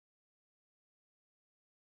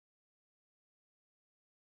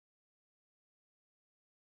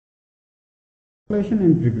Correlation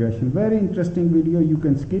and regression, very interesting video. You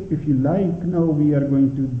can skip if you like. Now we are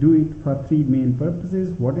going to do it for three main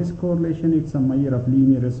purposes. What is correlation? It's a measure of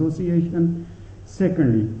linear association.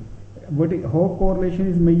 Secondly, how correlation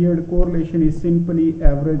is measured? Correlation is simply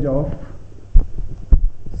average of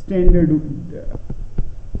standard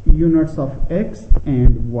units of x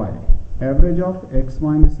and y. Average of x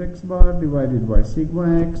minus x bar divided by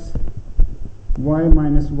sigma x, y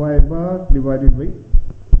minus y bar divided by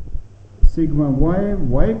sigma y.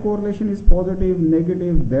 Y correlation is positive,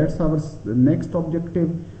 negative, that's our next objective.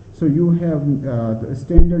 So you have the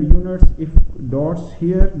standard units. If dots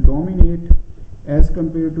here dominate as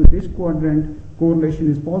compared to this quadrant, correlation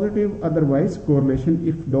is positive. Otherwise, correlation,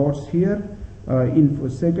 if dots here in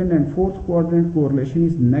second and fourth quadrant, correlation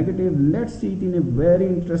is negative. Let's see it in a very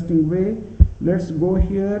interesting way. Let's go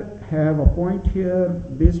here, have a point here,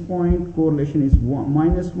 this point, correlation is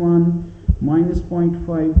 -1, minus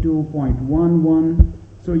 0.5 to 0.11.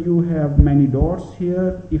 So you have many dots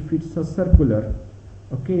here. If it's a circular,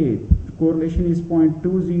 okay, correlation is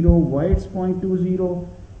 0.20. Why it's 0.20?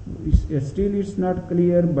 Still it's not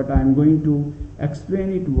clear, but I'm going to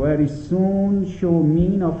explain it very soon. Show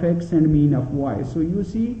mean of x and mean of y. So you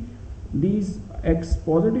see these x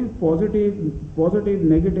positive, positive, positive,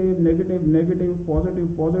 negative, negative, negative,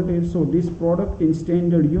 positive, positive. So this product in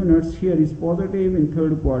standard units here is positive, in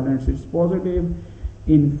third quadrant it's positive,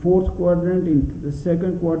 in fourth quadrant, in the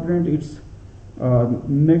second quadrant it's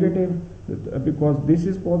negative, because this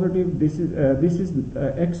is positive, this is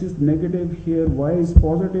x is negative, here y is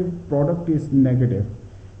positive, product is negative.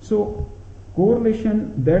 So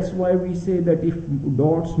correlation, that's why we say that if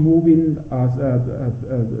dots move in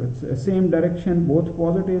same direction, both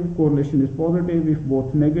positive, correlation is positive. If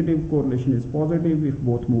both negative, correlation is positive. If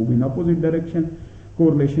both move in opposite direction,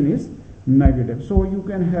 correlation is negative. So you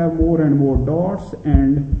can have more and more dots,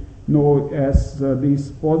 and know as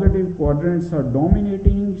these positive quadrants are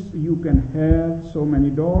dominating, you can have so many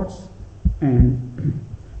dots. And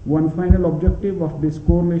one final objective of this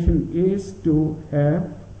correlation is to have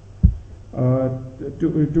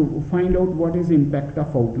to find out what is impact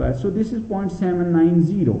of outliers. So this is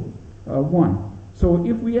 0.7901. So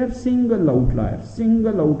if we have single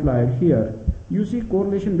outlier here, you see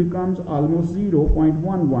correlation becomes almost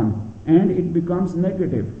 0.11 and it becomes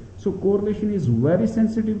negative. So correlation is very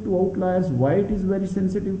sensitive to outliers. Why it is very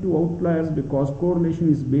sensitive to outliers? Because correlation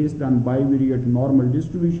is based on bivariate normal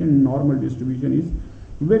distribution. Normal distribution is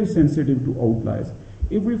very sensitive to outliers.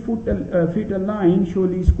 If we fit a line, show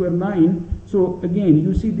least square line, so again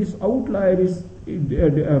you see this outlier is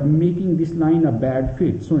making this line a bad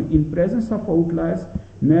fit. So in presence of outliers,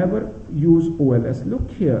 never use OLS.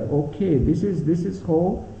 Look here, okay, this is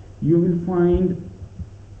how you will find,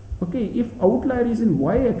 okay, if outlier is in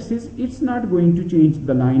y-axis, it's not going to change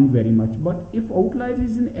the line very much. But if outlier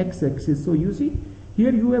is in x-axis, so you see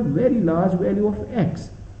here you have very large value of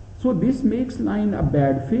x. So this makes line a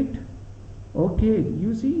bad fit. Okay,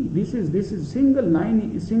 you see this is single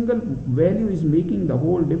line, single value is making the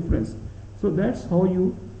whole difference. So that's how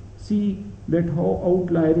you see that how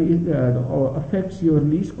outlier is, affects your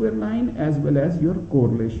least square line as well as your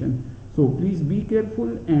correlation. So please be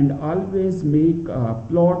careful and always make a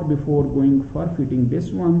plot before going for fitting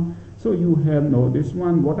this one. So you have now this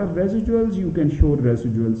one. What are residuals? You can show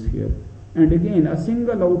residuals here. And again, a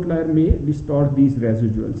single outlier may distort these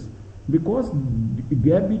residuals, because the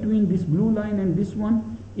gap between this blue line and this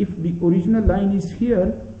one, if the original line is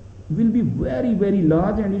here, will be very, very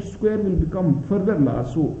large and its square will become further large.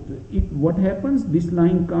 So what happens, this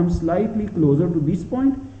line comes slightly closer to this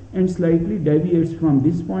point and slightly deviates from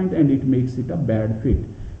this point, and it makes it a bad fit.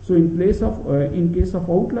 So in case of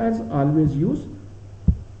outliers, always use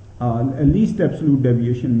a least absolute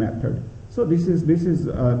deviation method. So this is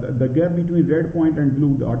the gap between red point and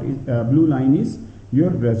blue dot is blue line is your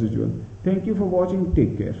residual. Thank you for watching.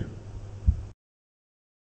 Take care.